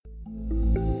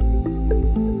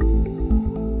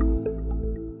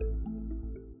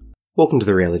Welcome to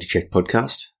the Reality Check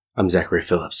podcast. I'm Zachary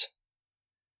Phillips.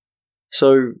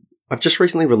 So, I've just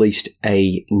recently released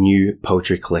a new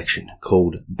poetry collection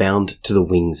called Bound to the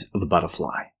Wings of a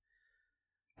Butterfly.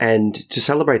 And to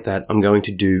celebrate that, I'm going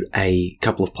to do a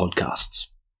couple of podcasts.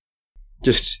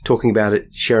 Just talking about it,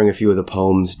 sharing a few of the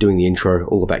poems, doing the intro,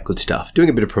 all of that good stuff, doing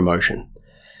a bit of promotion.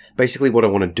 Basically, what I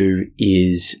want to do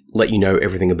is let you know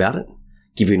everything about it,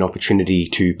 give you an opportunity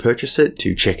to purchase it,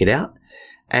 to check it out,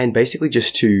 and basically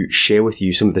just to share with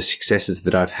you some of the successes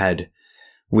that I've had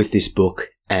with this book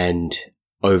and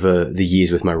over the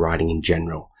years with my writing in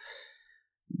general.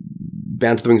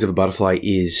 Bound to the Wings of a Butterfly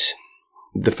is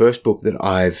the first book that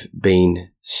I've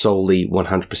been solely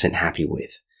 100% happy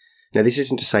with. Now, this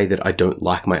isn't to say that I don't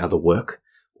like my other work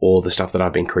or the stuff that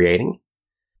I've been creating,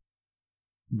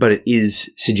 but it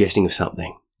is suggesting of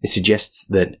something. It suggests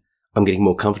that I'm getting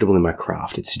more comfortable in my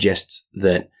craft. It suggests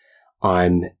that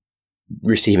I'm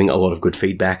receiving a lot of good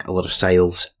feedback, a lot of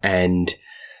sales, and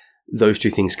those two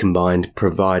things combined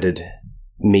provided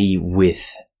me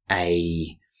with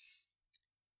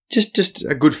just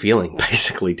a good feeling,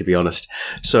 basically, to be honest.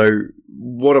 So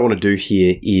what I want to do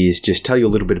here is just tell you a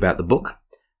little bit about the book,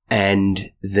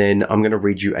 and then I'm going to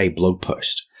read you a blog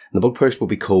post. The blog post will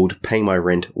be called Paying My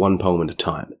Rent One Poem at a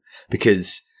Time,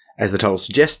 because as the title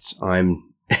suggests,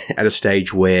 I'm at a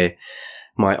stage where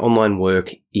my online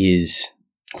work is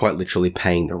quite literally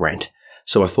paying the rent.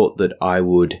 So I thought that I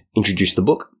would introduce the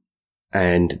book,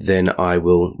 and then I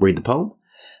will read the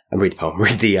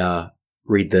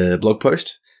blog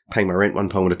post, Paying My Rent One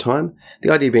Poem at a Time.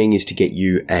 The idea being is to get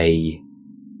you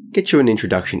an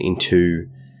introduction into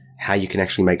how you can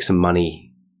actually make some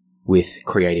money with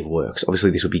creative works.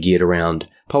 Obviously, this would be geared around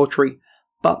poetry,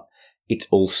 but it's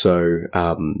also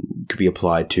could be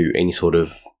applied to any sort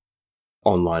of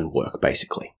online work,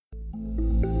 basically.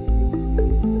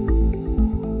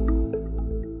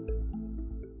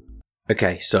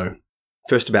 Okay, so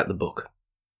first about the book.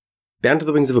 Bound to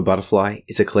the Wings of a Butterfly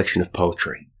is a collection of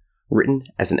poetry, written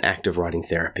as an act of writing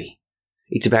therapy.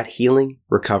 It's about healing,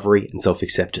 recovery, and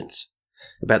self-acceptance,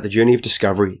 about the journey of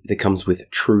discovery that comes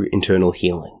with true internal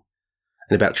healing,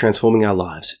 and about transforming our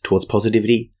lives towards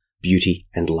positivity, beauty,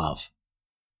 and love.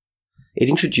 It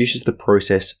introduces the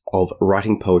process of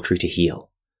writing poetry to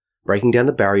heal, breaking down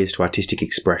the barriers to artistic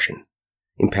expression,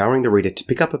 empowering the reader to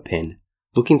pick up a pen,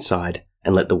 look inside,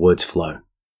 and let the words flow,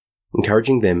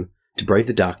 encouraging them to brave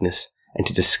the darkness and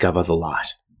to discover the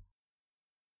light.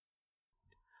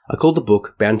 I call the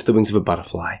book Bound to the Wings of a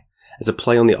Butterfly as a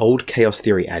play on the old chaos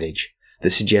theory adage that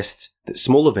suggests that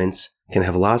small events can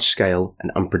have large-scale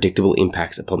and unpredictable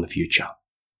impacts upon the future.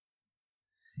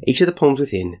 Each of the poems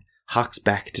within harks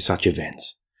back to such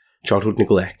events: childhood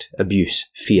neglect, abuse,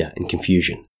 fear, and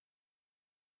confusion.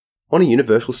 On a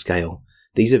universal scale,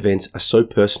 these events are so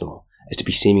personal as to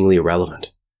be seemingly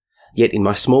irrelevant. Yet in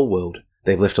my small world,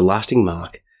 they've left a lasting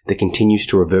mark that continues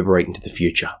to reverberate into the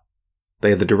future.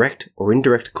 They are the direct or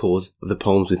indirect cause of the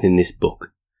poems within this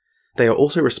book. They are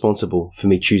also responsible for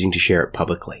me choosing to share it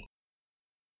publicly.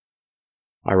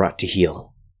 I write to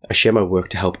heal. I share my work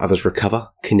to help others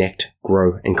recover, connect,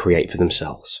 grow, and create for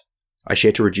themselves. I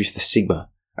share to reduce the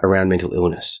stigma around mental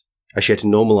illness. I share to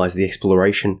normalize the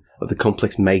exploration of the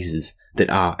complex mazes that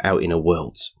are our inner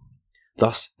worlds.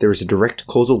 Thus, there is a direct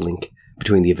causal link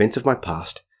between the events of my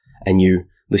past and you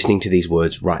listening to these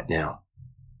words right now.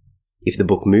 If the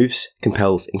book moves,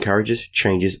 compels, encourages,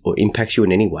 changes, or impacts you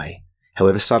in any way,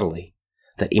 however subtly,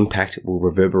 that impact will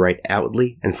reverberate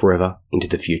outwardly and forever into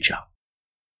the future.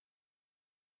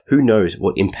 Who knows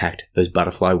what impact those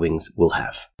butterfly wings will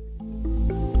have?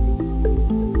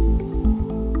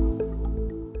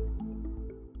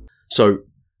 So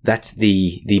that's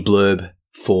the blurb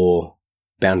for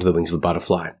Bound to the Wings of a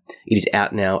Butterfly. It is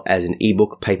out now as an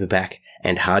ebook, paperback,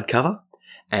 and hardcover,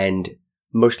 and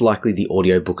most likely the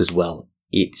audiobook as well.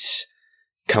 It's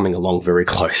coming along very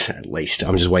close, at least.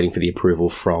 I'm just waiting for the approval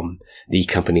from the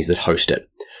companies that host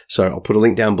it. So I'll put a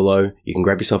link down below. You can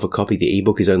grab yourself a copy. The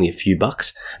ebook is only a few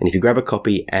bucks, and if you grab a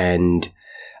copy and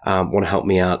want to help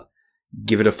me out,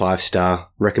 give it a 5-star,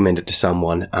 recommend it to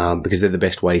someone, because they're the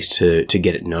best ways to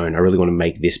get it known. I really want to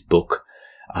make this book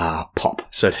pop,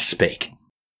 so to speak.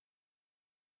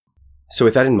 So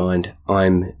with that in mind,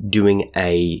 I'm doing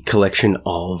a collection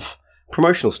of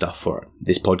promotional stuff for it.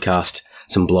 This podcast,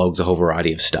 some blogs, a whole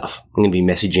variety of stuff. I'm going to be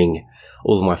messaging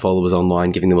all of my followers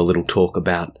online, giving them a little talk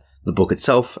about the book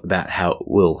itself, about how it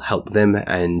will help them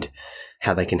and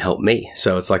how they can help me.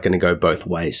 So it's like going to go both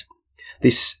ways.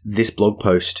 This blog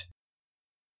post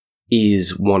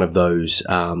is one of those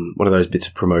bits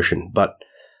of promotion, but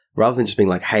rather than just being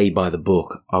like, hey, buy the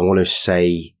book, I want to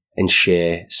say and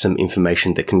share some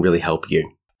information that can really help you.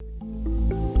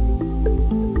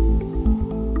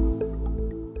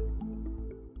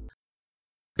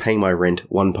 paying my rent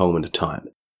one poem at a time.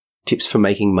 Tips for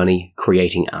making money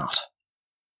creating art.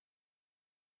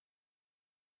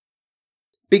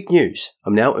 Big news!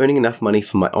 I'm now earning enough money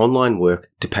from my online work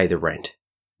to pay the rent.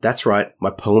 That's right,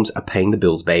 my poems are paying the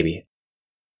bills, baby.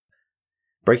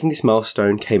 Breaking this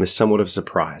milestone came as somewhat of a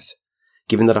surprise.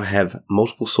 Given that I have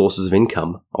multiple sources of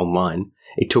income online,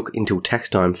 it took until tax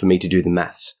time for me to do the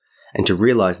maths, and to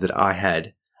realise that I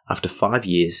had, after 5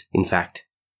 years, in fact,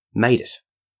 made it.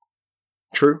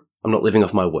 True, I'm not living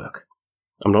off my work.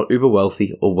 I'm not uber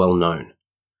wealthy or well known.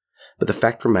 But the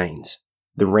fact remains,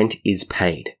 the rent is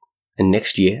paid, and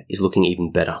next year is looking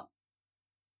even better.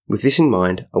 With this in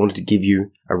mind, I wanted to give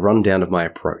you a rundown of my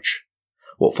approach.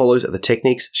 What follows are the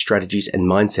techniques, strategies, and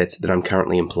mindsets that I'm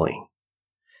currently employing.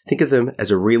 Think of them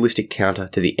as a realistic counter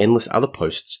to the endless other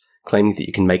posts claiming that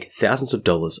you can make thousands of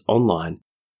dollars online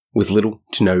with little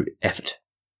to no effort.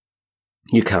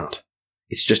 You can't.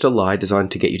 It's just a lie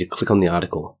designed to get you to click on the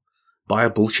article, buy a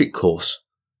bullshit course,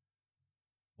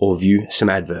 or view some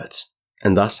adverts,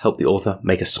 and thus help the author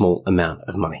make a small amount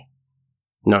of money.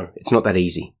 No, it's not that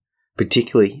easy,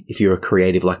 particularly if you're a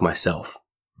creative like myself,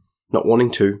 not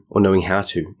wanting to or knowing how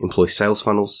to employ sales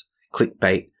funnels,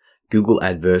 clickbait, Google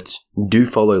adverts, do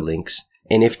follow links,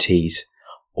 NFTs,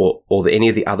 or any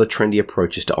of the other trendy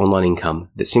approaches to online income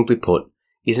that, simply put,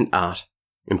 isn't art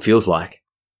and feels like,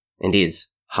 and is,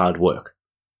 hard work.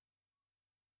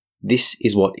 This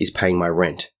is what is paying my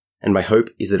rent, and my hope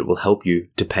is that it will help you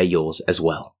to pay yours as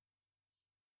well.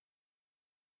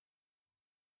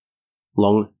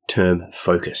 Long-term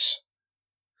focus.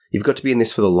 You've got to be in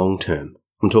this for the long term.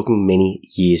 I'm talking many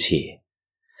years here.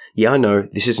 Yeah, I know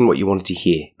this isn't what you wanted to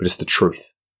hear, but it's the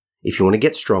truth. If you want to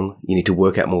get strong, you need to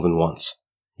work out more than once.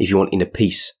 If you want inner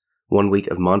peace, 1 week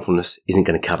of mindfulness isn't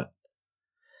going to cut it.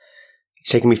 It's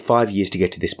taken me 5 years to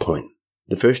get to this point.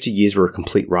 The first 2 years were a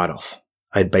complete write-off.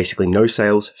 I had basically no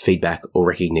sales, feedback, or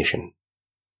recognition.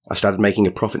 I started making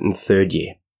a profit in the 3rd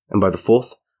year, and by the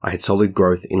 4th, I had solid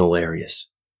growth in all areas.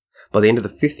 By the end of the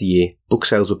 5th year, book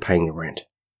sales were paying the rent.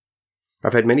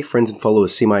 I've had many friends and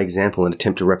followers see my example and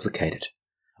attempt to replicate it,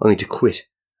 only to quit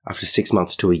after 6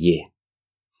 months to a year.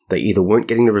 They either weren't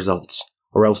getting the results,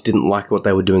 or else didn't like what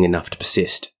they were doing enough to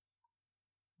persist.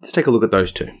 Let's take a look at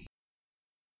those two.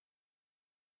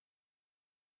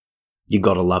 You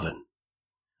gotta love it.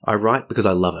 I write because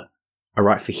I love it. I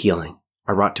write for healing.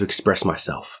 I write to express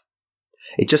myself.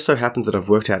 It just so happens that I've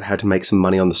worked out how to make some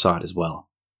money on the side as well.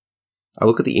 I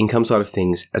look at the income side of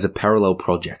things as a parallel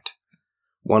project,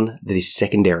 one that is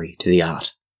secondary to the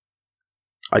art.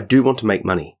 I do want to make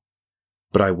money,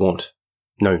 but I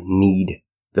need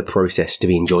the process to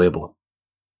be enjoyable.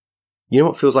 You know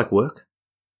what feels like work?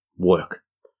 Work.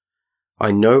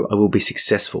 I know I will be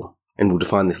successful, and we'll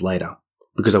define this later,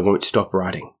 because I won't stop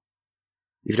writing.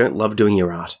 If you don't love doing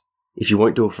your art, if you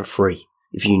won't do it for free,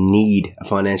 if you need a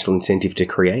financial incentive to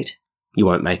create, you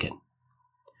won't make it.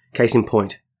 Case in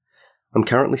point, I'm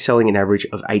currently selling an average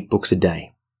of 8 books a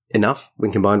day, enough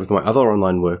when combined with my other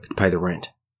online work to pay the rent.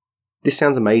 This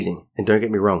sounds amazing, and don't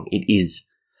get me wrong, it is.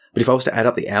 But if I was to add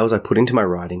up the hours I put into my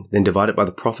writing, then divide it by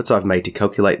the profits I've made to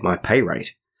calculate my pay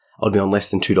rate, I'd be on less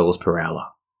than $2 per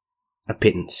hour. A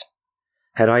pittance.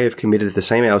 Had I have committed the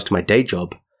same hours to my day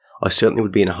job, I certainly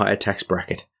would be in a higher tax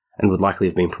bracket and would likely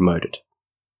have been promoted.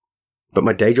 But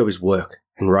my day job is work,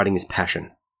 and writing is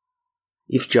passion.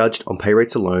 If judged on pay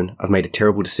rates alone, I've made a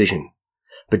terrible decision.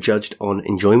 But judged on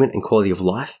enjoyment and quality of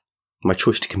life, my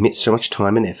choice to commit so much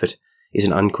time and effort is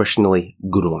an unquestionably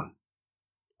good one.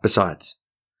 Besides,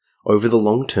 over the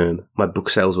long term, my book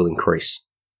sales will increase.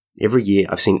 Every year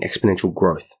I've seen exponential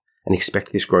growth and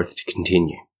expect this growth to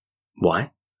continue.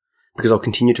 Why? Because I'll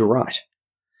continue to write.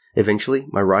 Eventually,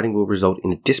 my writing will result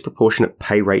in a disproportionate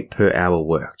pay rate per hour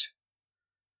worked.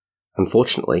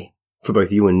 Unfortunately, for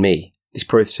both you and me, this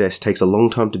process takes a long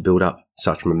time to build up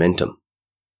such momentum.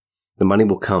 The money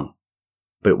will come,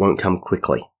 but it won't come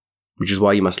quickly, which is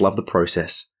why you must love the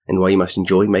process and why you must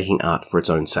enjoy making art for its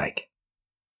own sake.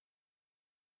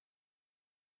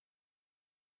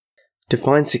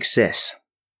 Define success.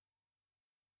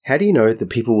 How do you know that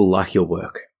people will like your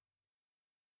work?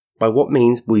 By what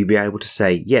means will you be able to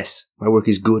say, yes, my work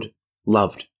is good,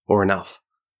 loved, or enough?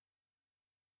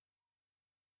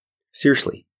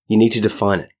 Seriously, you need to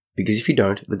define it, because if you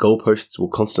don't, the goalposts will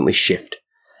constantly shift,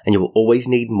 and you will always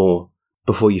need more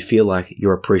before you feel like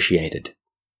you're appreciated.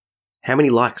 How many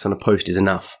likes on a post is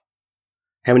enough?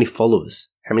 How many followers?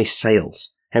 How many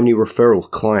sales? How many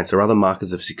referrals, clients, or other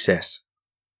markers of success?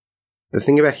 The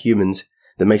thing about humans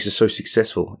that makes us so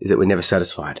successful is that we're never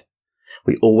satisfied.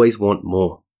 We always want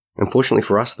more. Unfortunately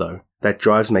for us, though, that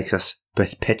drive makes us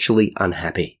perpetually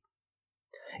unhappy.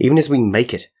 Even as we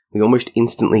make it, we almost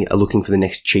instantly are looking for the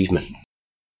next achievement.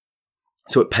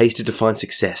 So it pays to define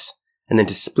success, and then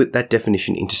to split that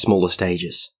definition into smaller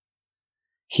stages.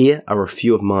 Here are a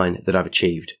few of mine that I've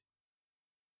achieved.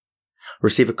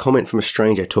 Receive a comment from a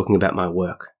stranger talking about my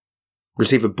work.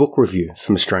 Receive a book review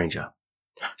from a stranger.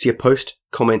 See a post,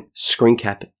 comment, screen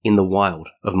cap in the wild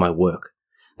of my work.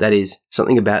 That is,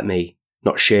 something about me,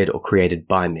 not shared or created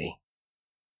by me.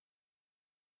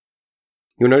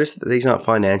 You'll notice that these aren't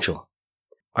financial.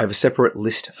 I have a separate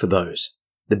list for those.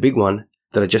 The big one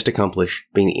that I just accomplished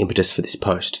being the impetus for this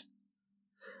post.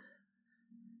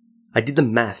 I did the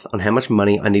math on how much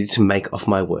money I needed to make off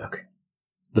my work.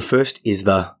 The first is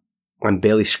I'm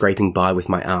barely scraping by with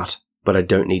my art, but I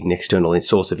don't need an external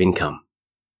source of income.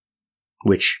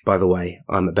 Which, by the way,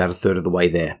 I'm about a third of the way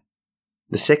there.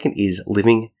 The second is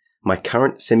living my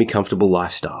current semi-comfortable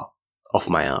lifestyle off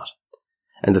my art.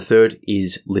 And the third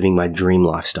is living my dream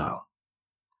lifestyle.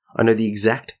 I know the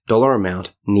exact dollar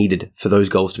amount needed for those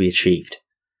goals to be achieved.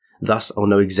 Thus, I'll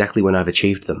know exactly when I've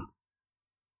achieved them.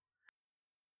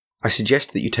 I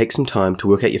suggest that you take some time to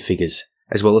work out your figures,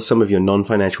 as well as some of your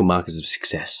non-financial markers of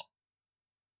success.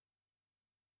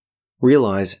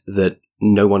 Realize that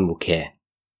no one will care.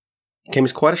 It came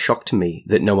as quite a shock to me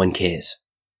that no one cares.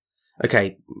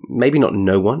 Okay, maybe not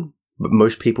no one, but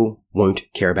most people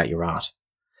won't care about your art.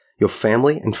 Your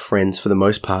family and friends, for the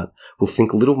most part, will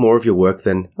think a little more of your work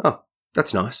than, oh,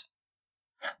 that's nice.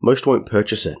 Most won't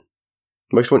purchase it.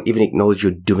 Most won't even acknowledge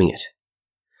you're doing it.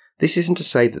 This isn't to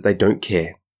say that they don't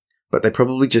care, but they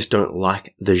probably just don't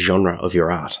like the genre of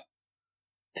your art.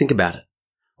 Think about it.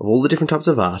 Of all the different types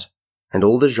of art, and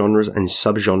all the genres and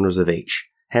subgenres of each,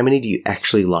 how many do you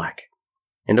actually like?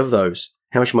 And of those,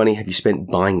 how much money have you spent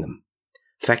buying them?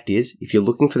 Fact is, if you're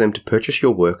looking for them to purchase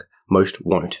your work, most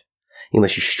won't,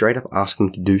 unless you straight up ask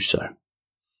them to do so.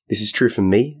 This is true for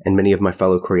me and many of my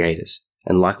fellow creators,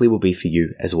 and likely will be for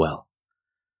you as well.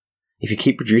 If you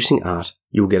keep producing art,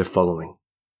 you will get a following.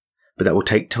 But that will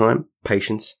take time,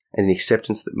 patience, and an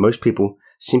acceptance that most people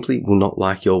simply will not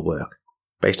like your work,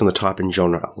 based on the type and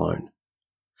genre alone.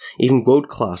 Even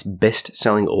world-class,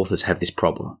 best-selling authors have this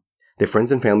problem. Their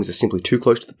friends and families are simply too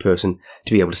close to the person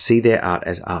to be able to see their art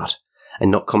as art, and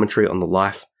not commentary on the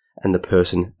life and the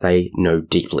person they know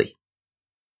deeply.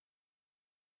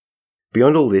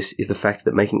 Beyond all this is the fact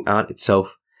that making art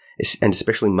itself, and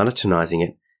especially monetizing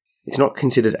it, it's not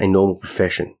considered a normal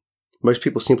profession. Most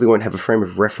people simply won't have a frame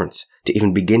of reference to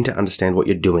even begin to understand what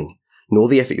you're doing, nor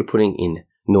the effort you're putting in,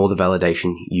 nor the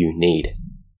validation you need.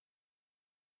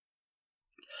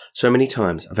 So many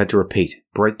times I've had to repeat,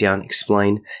 break down,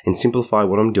 explain, and simplify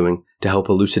what I'm doing to help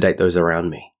elucidate those around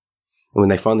me. And when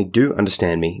they finally do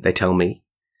understand me, they tell me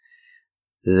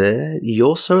that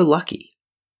you're so lucky.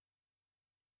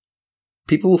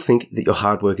 People will think that your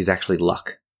hard work is actually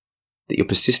luck, that your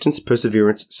persistence,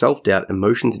 perseverance, self-doubt,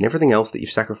 emotions, and everything else that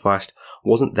you've sacrificed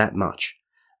wasn't that much,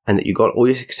 and that you got all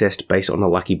your success based on a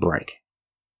lucky break.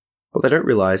 What they don't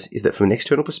realize is that from an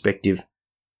external perspective,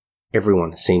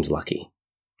 everyone seems lucky.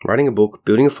 Writing a book,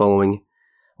 building a following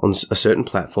on a certain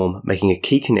platform, making a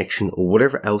key connection, or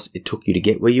whatever else it took you to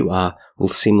get where you are will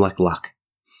seem like luck,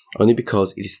 only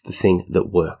because it is the thing that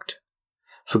worked.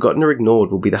 Forgotten or ignored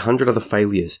will be the 100 other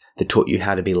failures that taught you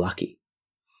how to be lucky.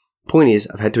 Point is,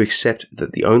 I've had to accept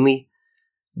that only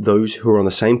those who are on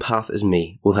the same path as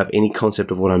me will have any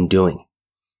concept of what I'm doing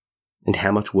and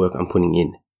how much work I'm putting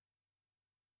in.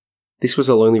 This was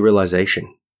a lonely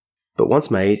realization, but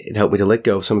once made, it helped me to let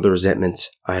go of some of the resentments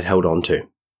I had held on to.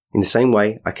 In the same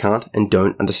way, I can't and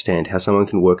don't understand how someone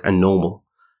can work a normal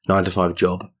 9-to-5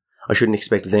 job. I shouldn't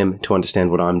expect them to understand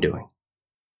what I'm doing.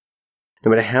 No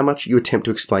matter how much you attempt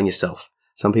to explain yourself,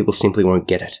 some people simply won't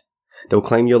get it. They will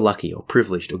claim you're lucky or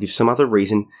privileged or give some other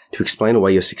reason to explain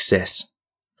away your success.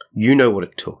 You know what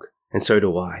it took, and so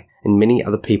do I, and many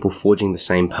other people forging the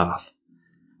same path.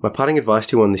 My parting advice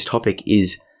to you on this topic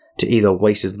is to either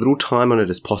waste as little time on it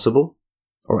as possible,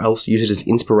 or else use it as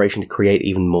inspiration to create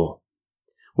even more.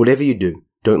 Whatever you do,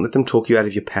 don't let them talk you out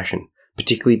of your passion,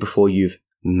 particularly before you've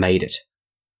made it,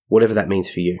 whatever that means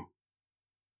for you.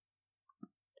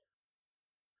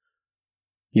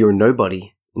 You're a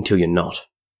nobody until you're not.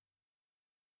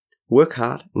 Work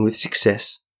hard, and with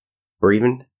success, or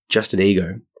even just an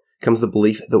ego, comes the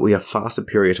belief that we are far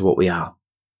superior to what we are.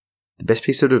 The best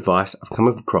piece of advice I've come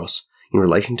across in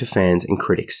relation to fans and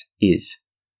critics is,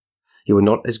 you are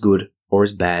not as good or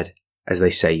as bad as they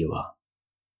say you are.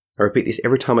 I repeat this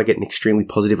every time I get an extremely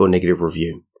positive or negative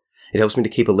review. It helps me to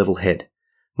keep a level head,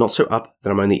 not so up that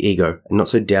I'm only ego, and not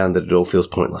so down that it all feels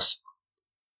pointless.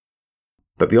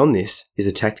 But beyond this is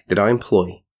a tactic that I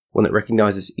employ, one that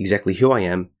recognizes exactly who I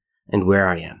am and where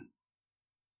I am.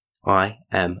 I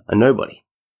am a nobody.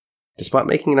 Despite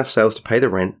making enough sales to pay the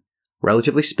rent,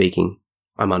 relatively speaking,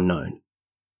 I'm unknown.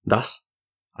 Thus,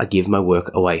 I give my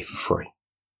work away for free.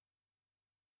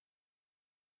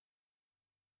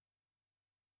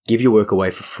 Give your work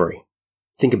away for free.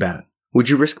 Think about it. Would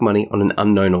you risk money on an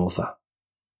unknown author?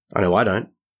 I know I don't.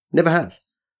 Never have.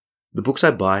 The books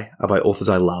I buy are by authors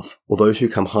I love, or those who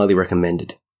come highly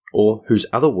recommended, or whose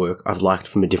other work I've liked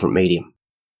from a different medium.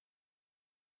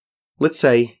 Let's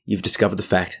say you've discovered the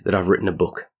fact that I've written a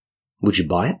book. Would you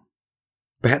buy it?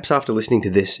 Perhaps after listening to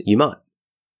this, you might.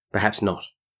 Perhaps not.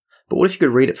 But what if you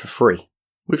could read it for free?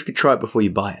 What if you could try it before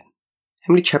you buy it?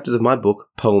 How many chapters of my book,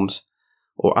 poems,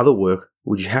 or other work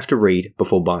would you have to read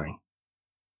before buying?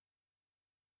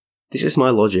 This is my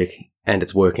logic, and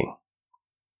it's working.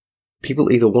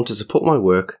 People either want to support my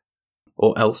work,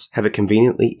 or else have it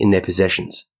conveniently in their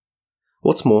possessions.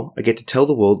 What's more, I get to tell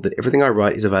the world that everything I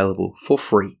write is available for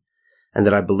free, and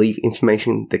that I believe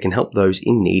information that can help those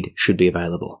in need should be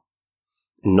available,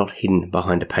 and not hidden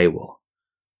behind a paywall.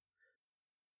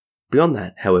 Beyond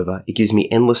that, however, it gives me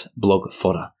endless blog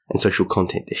fodder and social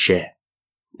content to share,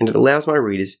 and it allows my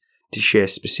readers to share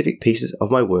specific pieces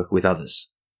of my work with others.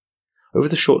 Over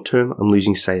the short term, I'm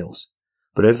losing sales,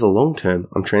 but over the long term,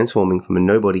 I'm transforming from a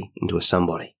nobody into a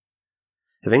somebody.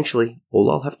 Eventually,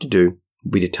 all I'll have to do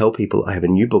will be to tell people I have a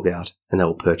new book out and they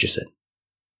will purchase it.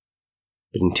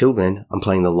 But until then, I'm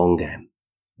playing the long game.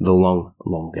 The long,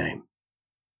 long game.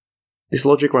 This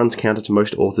logic runs counter to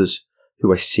most authors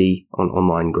who I see on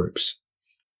online groups.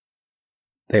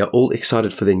 They are all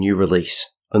excited for their new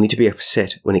release, only to be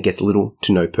upset when it gets little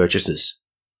to no purchases.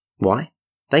 Why?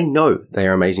 They know they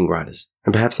are amazing writers,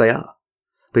 and perhaps they are.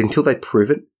 But until they prove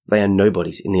it, they are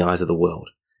nobodies in the eyes of the world,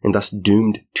 and thus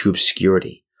doomed to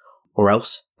obscurity, or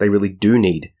else they really do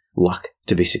need luck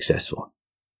to be successful.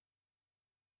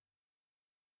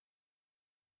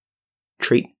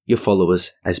 Treat your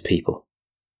followers as people.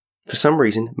 For some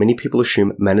reason, many people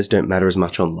assume manners don't matter as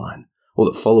much online, or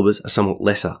that followers are somewhat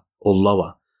lesser or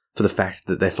lower for the fact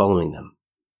that they're following them.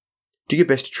 Do your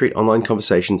best to treat online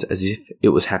conversations as if it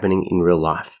was happening in real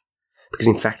life, because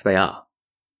in fact they are.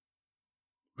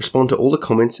 Respond to all the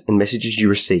comments and messages you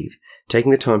receive,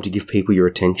 taking the time to give people your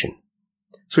attention.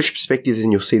 Switch perspectives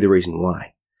and you'll see the reason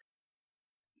why.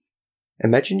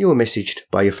 Imagine you were messaged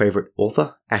by your favourite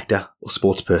author, actor, or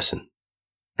sports person,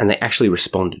 and they actually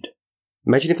responded.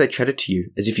 Imagine if they chatted to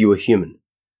you as if you were human,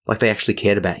 like they actually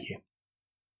cared about you.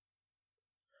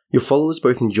 Your followers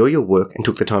both enjoy your work and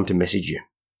took the time to message you.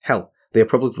 Hell, they are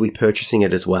probably purchasing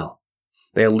it as well.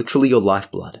 They are literally your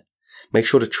lifeblood. Make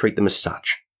sure to treat them as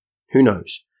such. Who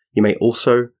knows, you may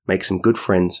also make some good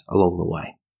friends along the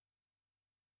way.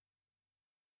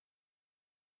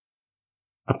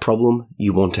 A problem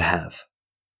you want to have.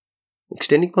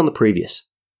 Extending upon the previous,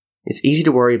 it's easy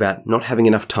to worry about not having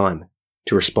enough time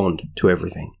to respond to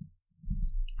everything.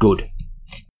 Good.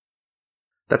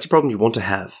 That's a problem you want to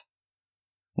have.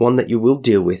 One that you will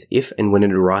deal with if and when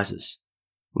it arises.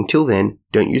 Until then,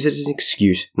 don't use it as an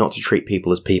excuse not to treat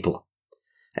people as people.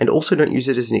 And also don't use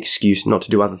it as an excuse not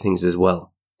to do other things as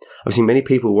well. I've seen many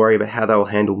people worry about how they will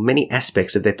handle many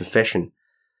aspects of their profession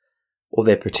or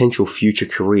their potential future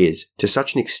careers to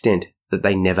such an extent that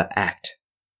they never act.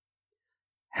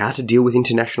 How to deal with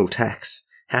international tax,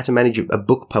 how to manage a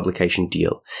book publication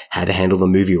deal, how to handle the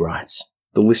movie rights.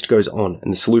 The list goes on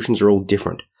and the solutions are all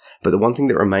different, but the one thing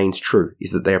that remains true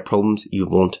is that they are problems you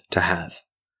want to have.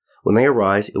 When they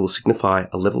arise, it will signify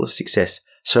a level of success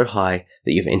so high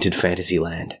that you've entered fantasy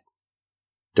land.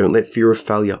 Don't let fear of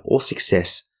failure or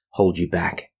success hold you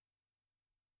back.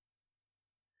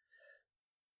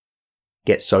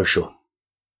 Get social.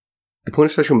 The point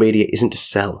of social media isn't to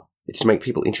sell, it's to make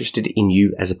people interested in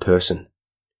you as a person.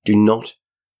 Do not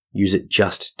use it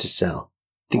just to sell.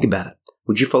 Think about it.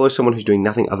 Would you follow someone who's doing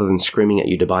nothing other than screaming at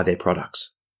you to buy their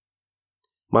products?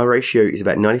 My ratio is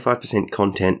about 95%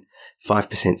 content,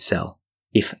 5% sell,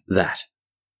 if that.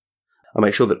 I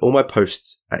make sure that all my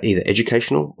posts are either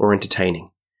educational or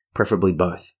entertaining, preferably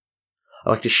both. I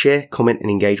like to share, comment, and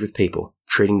engage with people,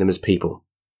 treating them as people.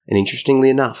 And interestingly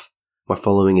enough, my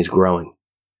following is growing.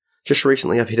 Just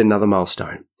recently, I've hit another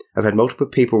milestone. I've had multiple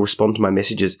people respond to my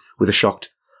messages with a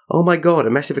shocked, "Oh my god,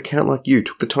 a massive account like you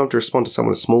took the time to respond to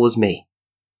someone as small as me."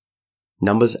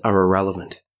 Numbers are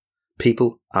irrelevant.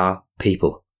 People are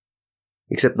people.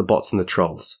 Except the bots and the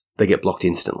trolls. They get blocked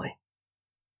instantly.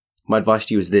 My advice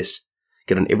to you is this.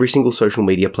 Get on every single social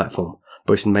media platform,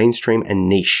 both mainstream and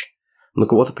niche.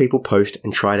 Look at what the people post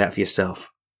and try it out for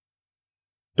yourself.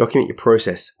 Document your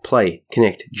process, play,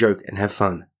 connect, joke, and have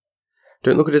fun.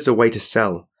 Don't look at it as a way to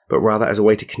sell, but rather as a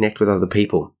way to connect with other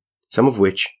people, some of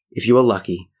which, if you are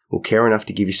lucky, will care enough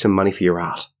to give you some money for your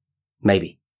art.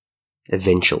 Maybe.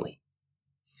 Eventually.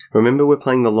 Remember, we're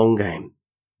playing the long game.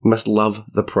 You must love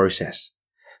the process.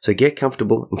 So get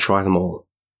comfortable and try them all.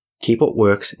 Keep what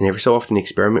works and every so often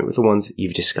experiment with the ones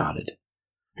you've discarded.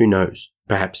 Who knows?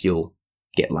 Perhaps you'll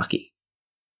get lucky.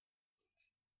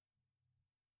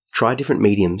 Try different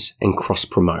mediums and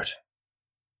cross-promote.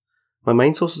 My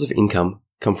main sources of income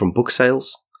come from book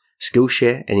sales,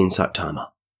 Skillshare, and Insight Timer.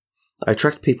 I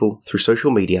attract people through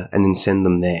social media and then send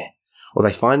them there, or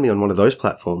they find me on one of those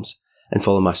platforms and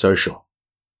follow my social.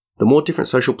 The more different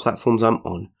social platforms I'm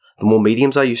on, the more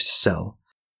mediums I use to sell,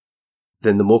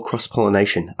 then the more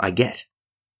cross-pollination I get.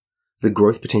 The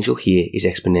growth potential here is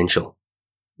exponential.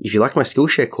 If you like my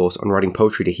Skillshare course on writing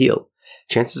poetry to heal,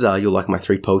 chances are you'll like my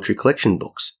 3 poetry collection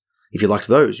books. If you liked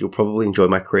those, you'll probably enjoy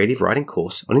my creative writing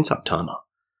course on Insight Timer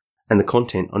and the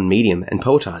content on Medium and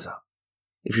Poetizer.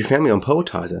 If you found me on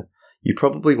Poetizer, you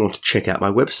probably want to check out my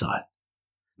website.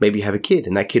 Maybe you have a kid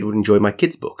and that kid would enjoy my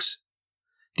kids' books.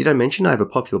 Did I mention I have a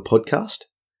popular podcast?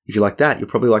 If you like that, you'll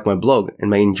probably like my blog and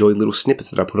may enjoy little snippets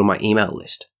that I put on my email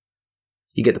list.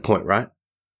 You get the point, right?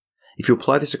 If you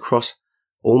apply this across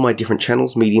all my different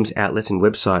channels, mediums, outlets, and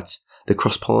websites, the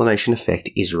cross-pollination effect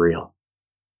is real.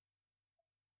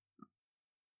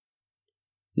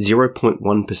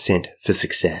 0.1% for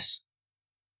success.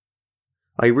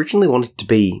 I originally wanted to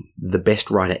be the best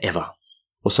writer ever,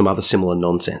 or some other similar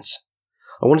nonsense.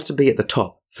 I wanted to be at the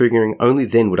top, figuring only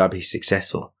then would I be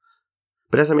successful.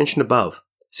 But as I mentioned above,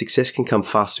 success can come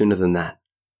far sooner than that.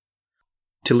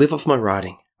 To live off my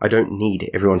writing, I don't need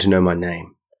everyone to know my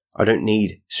name. I don't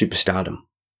need superstardom.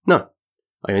 No,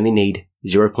 I only need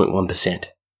 0.1%.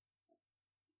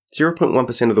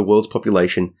 0.1% of the world's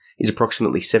population is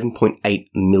approximately 7.8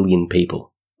 million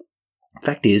people.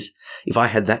 Fact is, if I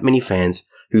had that many fans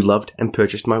who loved and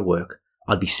purchased my work,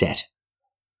 I'd be set.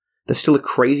 That's still a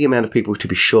crazy amount of people to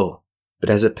be sure, but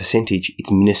as a percentage,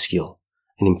 it's minuscule,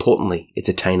 and importantly, it's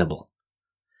attainable.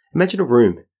 Imagine a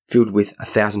room filled with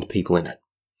 1,000 people in it.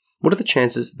 What are the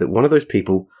chances that one of those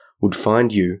people would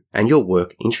find you and your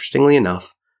work interestingly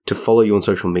enough to follow you on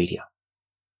social media?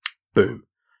 Boom.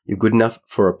 You're good enough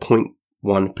for a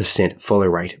 0.1% follow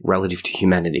rate relative to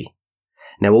humanity.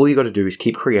 Now all you got to do is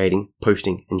keep creating,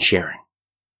 posting, and sharing.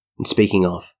 And speaking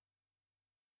of,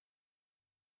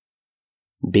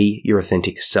 be your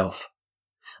authentic self.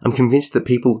 I'm convinced that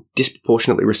people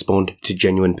disproportionately respond to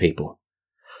genuine people.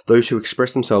 Those who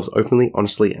express themselves openly,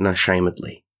 honestly, and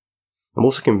unashamedly. I'm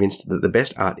also convinced that the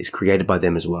best art is created by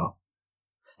them as well.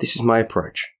 This is my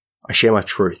approach. I share my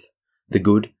truth. The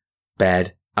good,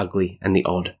 bad, ugly, and the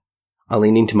odd. I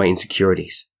lean into my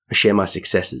insecurities. I share my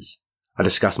successes. I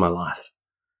discuss my life.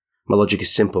 My logic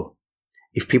is simple.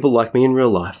 If people like me in real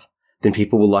life, then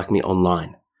people will like me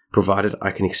online, provided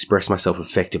I can express myself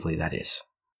effectively, that is.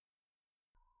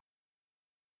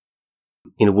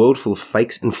 In a world full of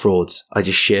fakes and frauds, I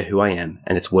just share who I am,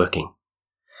 and it's working.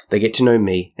 They get to know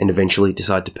me and eventually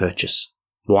decide to purchase.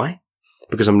 Why?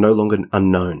 Because I'm no longer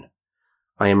unknown.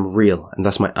 I am real, and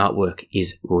thus my artwork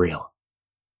is real.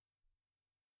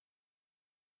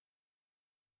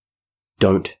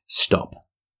 Don't stop.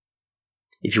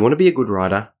 If you want to be a good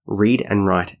writer, read and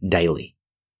write daily.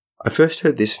 I first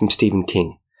heard this from Stephen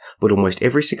King, but almost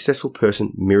every successful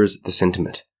person mirrors the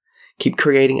sentiment. Keep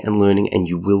creating and learning and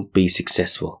you will be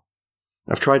successful.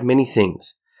 I've tried many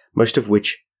things, most of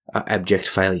which are abject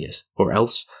failures, or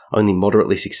else only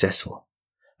moderately successful.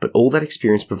 But all that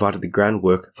experience provided the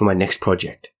groundwork for my next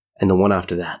project, and the one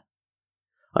after that.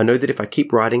 I know that if I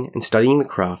keep writing and studying the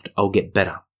craft, I'll get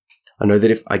better. I know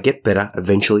that if I get better,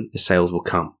 eventually the sales will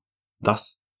come.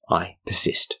 Thus, I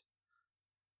persist.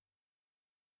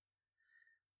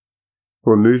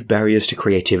 Remove barriers to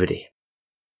creativity.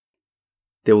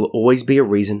 There will always be a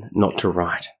reason not to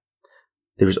write.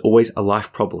 There is always a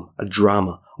life problem, a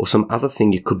drama, or some other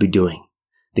thing you could be doing.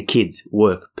 The kids,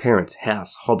 work, parents,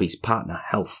 house, hobbies, partner,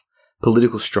 health,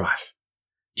 political strife,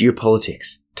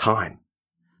 geopolitics, time.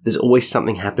 There's always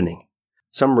something happening.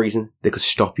 Some reason that could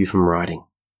stop you from writing.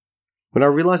 When I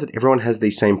realized that everyone has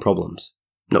these same problems,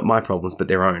 not my problems but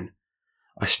their own,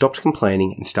 I stopped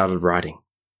complaining and started writing.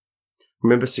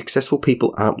 Remember, successful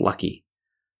people aren't lucky.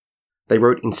 They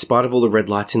wrote in spite of all the red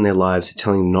lights in their lives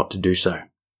telling them not to do so.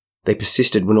 They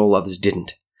persisted when all others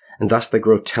didn't, and thus they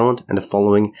grew a talent and a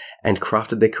following and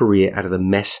crafted their career out of the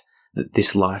mess that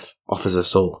this life offers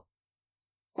us all.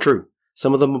 True,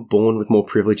 some of them are born with more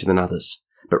privilege than others,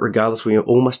 but regardless, we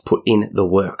all must put in the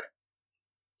work.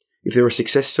 If there are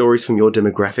success stories from your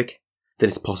demographic, then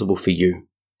it's possible for you.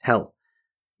 Hell,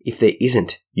 if there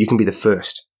isn't, you can be the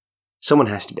first. Someone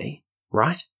has to be,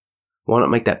 right? Why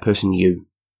not make that person you?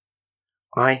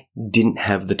 I didn't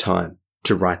have the time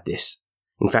to write this.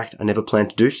 In fact, I never planned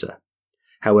to do so.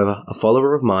 However, a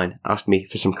follower of mine asked me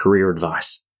for some career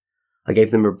advice. I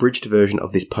gave them a abridged version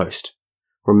of this post.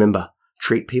 Remember,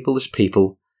 treat people as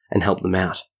people and help them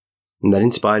out. And that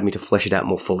inspired me to flesh it out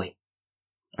more fully.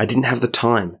 I didn't have the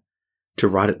time to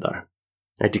write it though.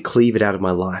 I had to cleave it out of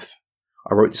my life.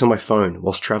 I wrote this on my phone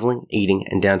whilst travelling, eating,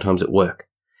 and downtimes at work,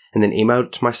 and then emailed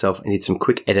it to myself and did some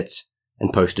quick edits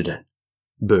and posted it.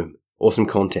 Boom. Awesome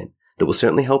content that will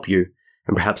certainly help you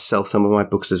and perhaps sell some of my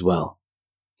books as well.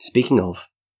 Speaking of,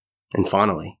 and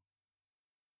finally,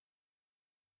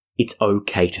 it's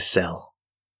okay to sell.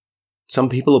 Some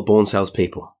people are born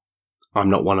salespeople. I'm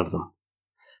not one of them.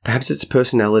 Perhaps it's a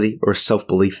personality or a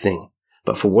self-belief thing,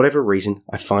 but for whatever reason,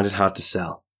 I find it hard to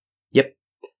sell. Yep,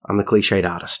 I'm the cliched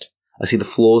artist. I see the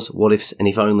flaws, what-ifs, and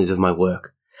if-onlys of my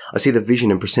work. I see the vision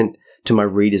and present to my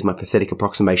readers my pathetic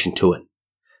approximation to it.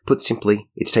 Put simply,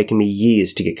 it's taken me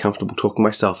years to get comfortable talking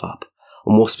myself up,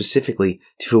 or more specifically,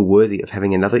 to feel worthy of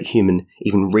having another human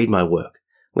even read my work,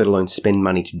 let alone spend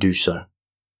money to do so.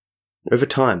 Over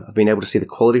time, I've been able to see the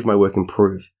quality of my work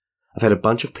improve. I've had a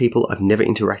bunch of people I've never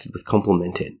interacted with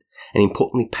compliment it, and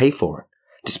importantly pay for it,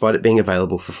 despite it being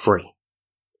available for free.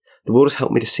 The world has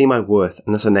helped me to see my worth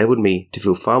and thus enabled me to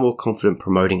feel far more confident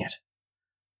promoting it.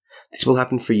 This will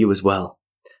happen for you as well.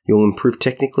 You will improve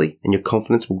technically and your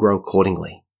confidence will grow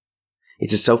accordingly.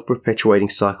 It's a self-perpetuating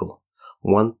cycle,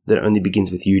 one that only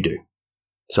begins with you do.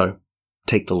 So,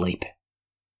 take the leap.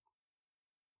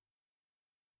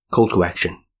 Call to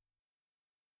action.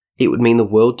 It would mean the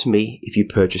world to me if you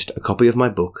purchased a copy of my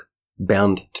book,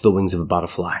 Bound to the Wings of a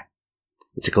Butterfly.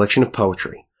 It's a collection of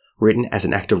poetry, written as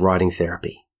an act of writing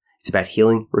therapy. It's about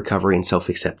healing, recovery, and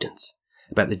self-acceptance,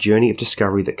 about the journey of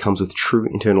discovery that comes with true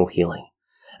internal healing,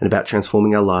 and about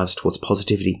transforming our lives towards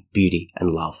positivity, beauty, and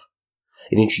love.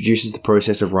 It introduces the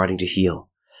process of writing to heal,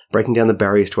 breaking down the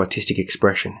barriers to artistic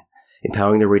expression,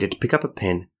 empowering the reader to pick up a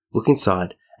pen, look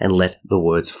inside, and let the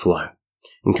words flow,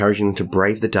 encouraging them to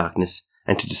brave the darkness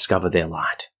and to discover their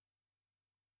light.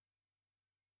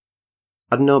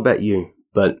 I don't know about you,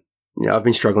 but I've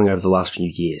been struggling over the last few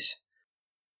years.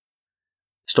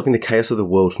 Stopping the chaos of the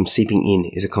world from seeping in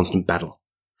is a constant battle.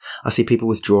 I see people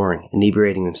withdrawing,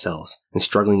 inebriating themselves, and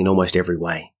struggling in almost every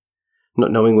way.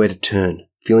 Not knowing where to turn,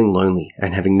 feeling lonely,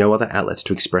 and having no other outlets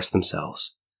to express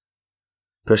themselves.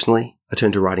 Personally, I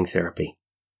turn to writing therapy.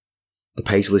 The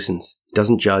page listens,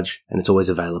 doesn't judge, and it's always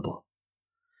available.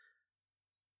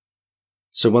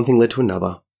 So one thing led to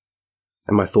another,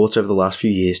 and my thoughts over the last few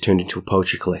years turned into a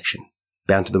poetry collection,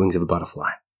 Bound to the Wings of a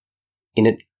Butterfly. In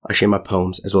it, I share my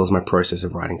poems as well as my process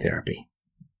of writing therapy.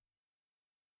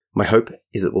 My hope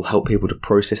is that it will help people to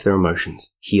process their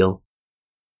emotions, heal,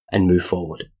 and move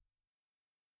forward.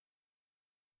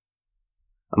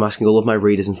 I'm asking all of my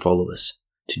readers and followers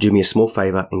to do me a small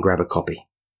favour and grab a copy.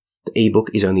 The ebook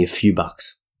is only a few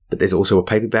bucks, but there's also a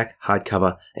paperback,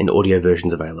 hardcover, and audio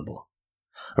versions available.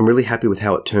 I'm really happy with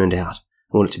how it turned out.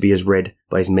 I want it to be as read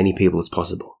by as many people as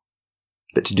possible.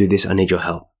 But to do this, I need your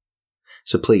help.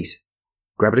 So please,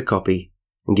 grab it a copy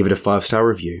and give it a 5-star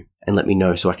review and let me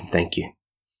know so I can thank you.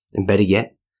 And better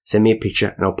yet, send me a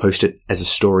picture and I'll post it as a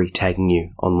story tagging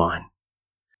you online.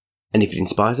 And if it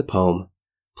inspires a poem,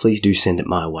 please do send it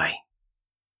my way.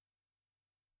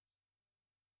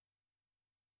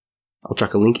 I'll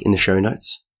chuck a link in the show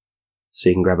notes so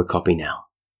you can grab a copy now.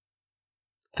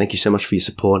 Thank you so much for your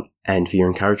support and for your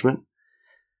encouragement.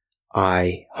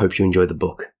 I hope you enjoy the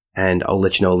book, and I'll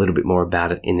let you know a little bit more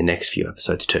about it in the next few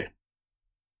episodes too.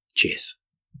 Cheers.